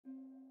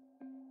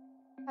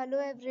Hello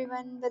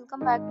everyone, welcome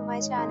back to my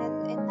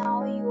channel and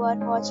now you are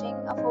watching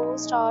a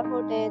 4-star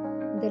hotel.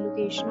 The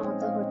location of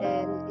the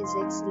hotel is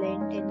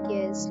excellent and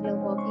guests love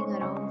walking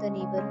around the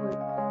neighborhood.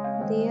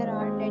 There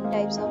are 10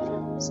 types of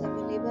rooms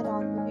available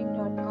on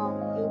booking.com.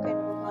 You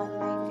can book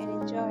online and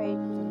enjoy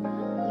it.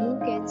 You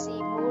can see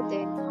more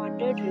than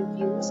 100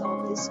 reviews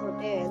of this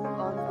hotel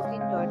on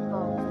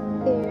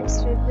booking.com.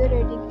 Its review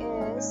rating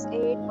is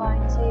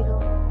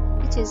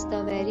 8.0, which is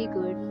the very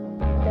good.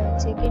 The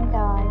check-in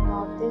time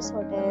of this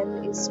hotel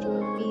is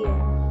 12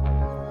 p.m.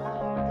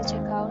 and the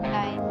checkout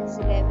time is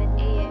 11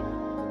 a.m.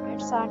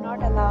 Pets are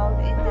not allowed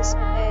in this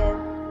hotel.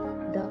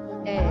 The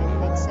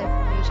hotel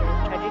accepts major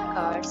credit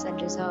cards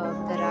and reserves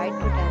the right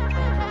to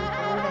temporarily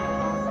hold an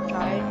amount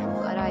prior to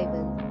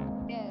arrival.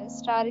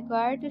 Guests are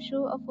required to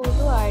show a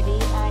photo ID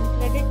and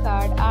credit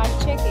card at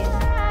check-in.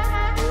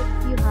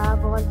 If you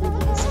have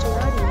already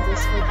stayed in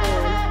this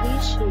hotel,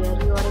 please share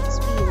your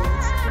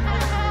experience in the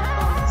comment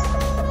box.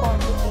 For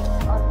booking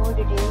or more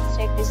details,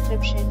 check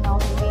description of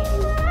the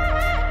video.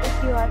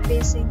 If you are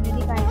facing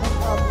any kind of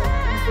problem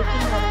in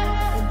booking a room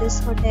in this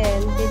hotel,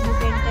 then you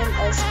can tell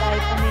us by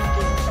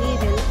commenting. We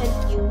will help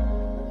you.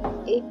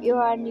 If you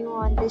are new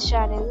on this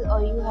channel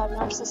or you have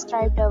not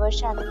subscribed our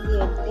channel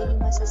yet, then you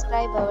must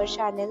subscribe our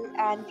channel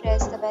and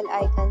press the bell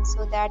icon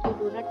so that you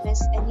do not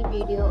miss any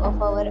video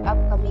of our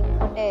upcoming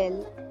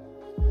hotel.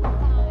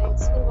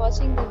 Thanks for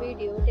watching the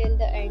video till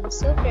the end.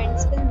 So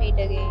friends, will meet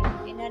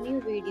again in a new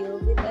video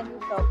with a new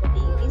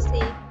property. Be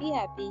safe, be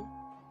happy.